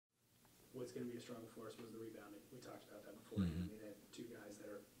what's going to be a struggle for us was the rebounding. We talked about that before. I mean, they had two guys that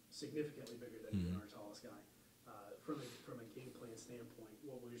are significantly bigger than even our tallest guy. From a game plan standpoint,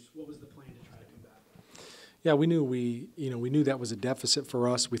 what was the plan to try to combat that? Yeah, we knew that was a deficit for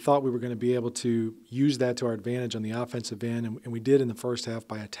us. We thought we were going to be able to use that to our advantage on the offensive end, and we did in the first half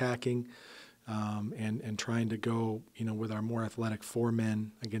by attacking and trying to go, with our more athletic four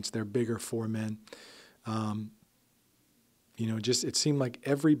men against their bigger four men. Just it seemed like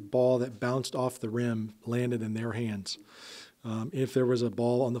every ball that bounced off the rim landed in their hands. If there was a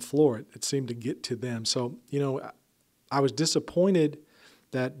ball on the floor, it seemed to get to them. So, I was disappointed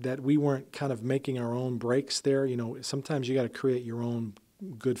that we weren't kind of making our own breaks there. Sometimes you got to create your own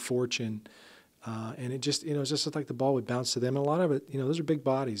good fortune. And it just, it's just like the ball would bounce to them. And a lot of it, those are big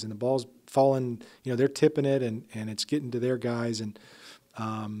bodies, and the ball's falling, they're tipping it, and it's getting to their guys. And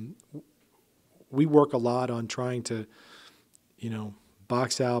we work a lot on trying to,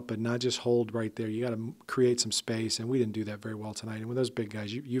 box out, but not just hold right there. You got to create some space, and we didn't do that very well tonight. And with those big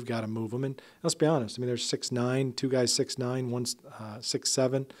guys, you've got to move them. And let's be honest. I mean, there's 6'9", two guys 6'9", one's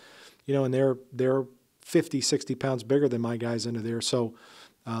 6'7", and they're 50, 60 pounds bigger than my guys under there. So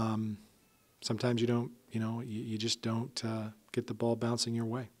sometimes you don't, you just don't get the ball bouncing your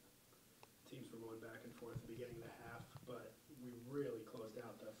way. Teams were going back and forth at the beginning of the half, but we really closed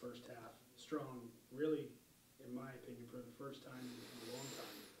out the first half strong, really, in my opinion, for the first time in a long time.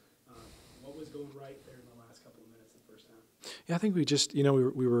 What was going right there in the last couple of minutes of the first half? Yeah, I think we just,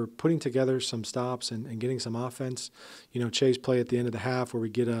 we were putting together some stops and getting some offense. Chase play at the end of the half where we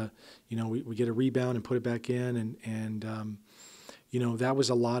get a, we get a rebound and put it back in, and that was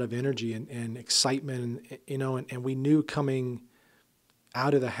a lot of energy and excitement, and we knew coming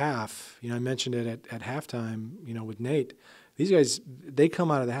out of the half, I mentioned it at halftime, with Nate, these guys, they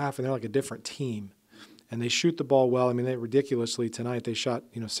come out of the half and they're like a different team. And they shoot the ball well. I mean, ridiculously tonight, they shot,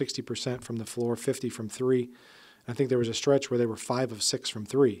 60% from the floor, 50 from three. I think there was a stretch where they were 5 of 6 from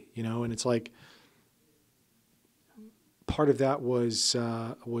three, and it's like part of that was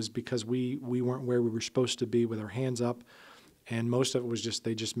because we weren't where we were supposed to be with our hands up, and most of it was just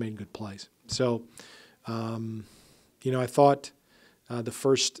they just made good plays. So, I thought the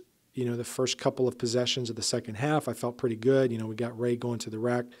first couple of possessions of the second half, I felt pretty good. We got Ray going to the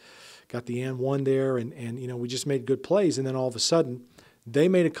rack. Got the and one there, and we just made good plays. And then all of a sudden, they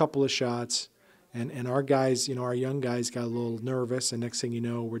made a couple of shots, and our guys, our young guys got a little nervous. And next thing you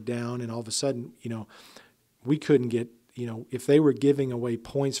know, we're down, and all of a sudden, we couldn't get, if they were giving away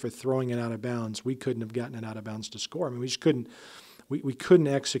points for throwing it out of bounds, we couldn't have gotten it out of bounds to score. I mean, we just couldn't, we couldn't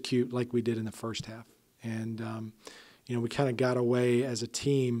execute like we did in the first half. And, we kind of got away as a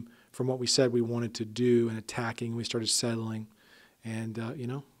team from what we said we wanted to do and attacking. We started settling, and,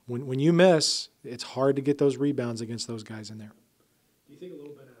 When you miss, it's hard to get those rebounds against those guys in there. Do you think maybe a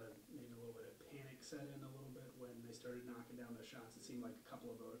little bit of panic set in a little bit when they started knocking down their shots? It seemed like a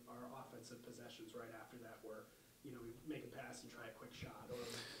couple of our offensive possessions right after that were, we make a pass and try a quick shot, or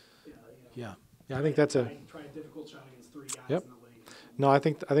Yeah, I think that's try a difficult shot against three guys Yep. in the lane. No, I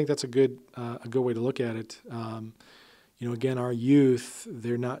think that's a good way to look at it. Again, our youth,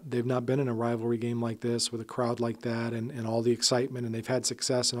 they've not been in a rivalry game like this with a crowd like that and all the excitement, and they've had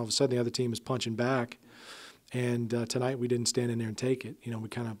success, and all of a sudden the other team is punching back. And tonight we didn't stand in there and take it. We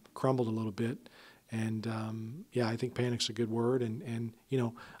kind of crumbled a little bit. And, I think panic's a good word. And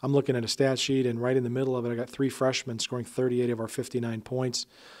I'm looking at a stat sheet, and right in the middle of it, I got 3 freshmen scoring 38 of our 59 points,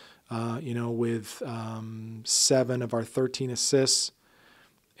 with 7 of our 13 assists,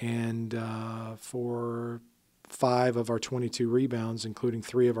 and for 5 of our 22 rebounds, including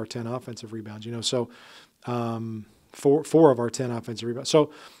 3 of our 10 offensive rebounds. So 4 of our 10 offensive rebounds.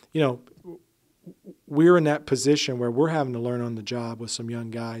 So, we're in that position where we're having to learn on the job with some young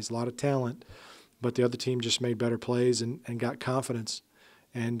guys, a lot of talent, but the other team just made better plays and got confidence.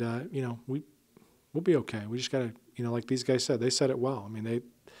 And we'll be okay. We just got to, like these guys said, they said it well. I mean,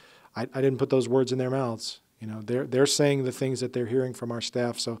 I didn't put those words in their mouths. They're saying the things that they're hearing from our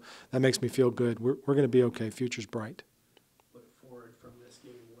staff, so that makes me feel good. We're going to be okay. Future's bright. Looking forward from this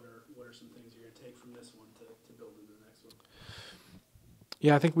game, what are some things you're going to take from this one to build into the next one?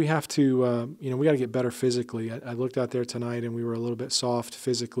 Yeah, I think we have to, we got to get better physically. I looked out there tonight, and we were a little bit soft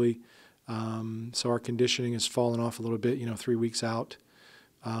physically, so our conditioning has fallen off a little bit, 3 weeks out.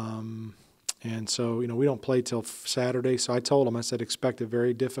 And so, we don't play till Saturday, so I told them, I said, expect a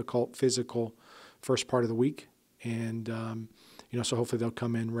very difficult physical first part of the week, and so hopefully they'll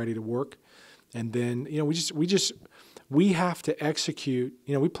come in ready to work, and then we have to execute.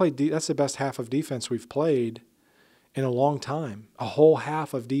 We played. That's the best half of defense we've played in a long time, a whole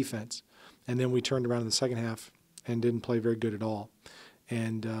half of defense, and then we turned around in the second half and didn't play very good at all.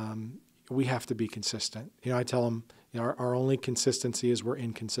 And we have to be consistent. I tell them, our only consistency is we're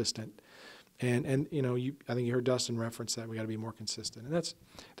inconsistent. And I think you heard Dustin reference that we got to be more consistent, and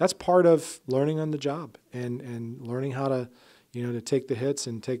that's part of learning on the job and learning how to, to take the hits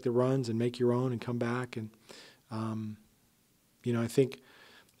and take the runs and make your own and come back. And I think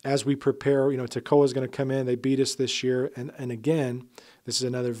as we prepare, Toccoa's going to come in. They beat us this year, and again, this is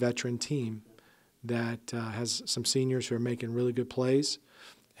another veteran team that has some seniors who are making really good plays,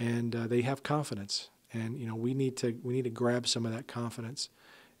 and they have confidence. And we need to grab some of that confidence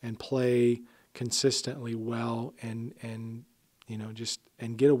and play consistently well and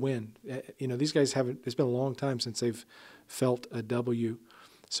get a win. These guys haven't. It's been a long time since they've felt a W.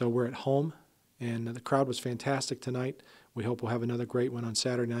 So we're at home, and the crowd was fantastic tonight. We hope we'll have another great one on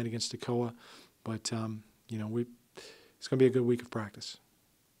Saturday night against Toccoa. But it's going to be a good week of practice.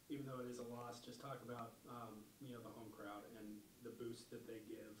 Even though it is a loss, just talk about the home crowd and the boost that they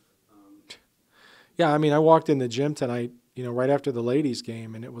give. Yeah, I walked in the gym tonight, right after the ladies'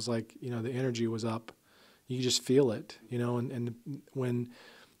 game, and it was like, the energy was up. You could just feel it, and when,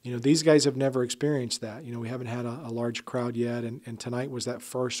 these guys have never experienced that. We haven't had a large crowd yet, and tonight was that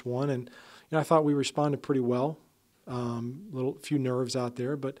first one, and I thought we responded pretty well. Few nerves out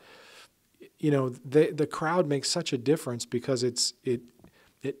there, but the crowd makes such a difference because it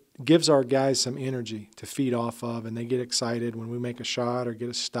gives our guys some energy to feed off of, and they get excited when we make a shot or get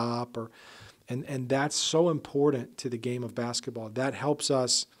a stop, and that's so important to the game of basketball. That helps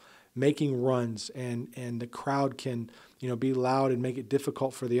us making runs, and the crowd can be loud and make it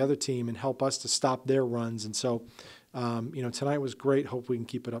difficult for the other team and help us to stop their runs. And so tonight was great. Hope we can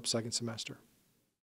keep it up second semester.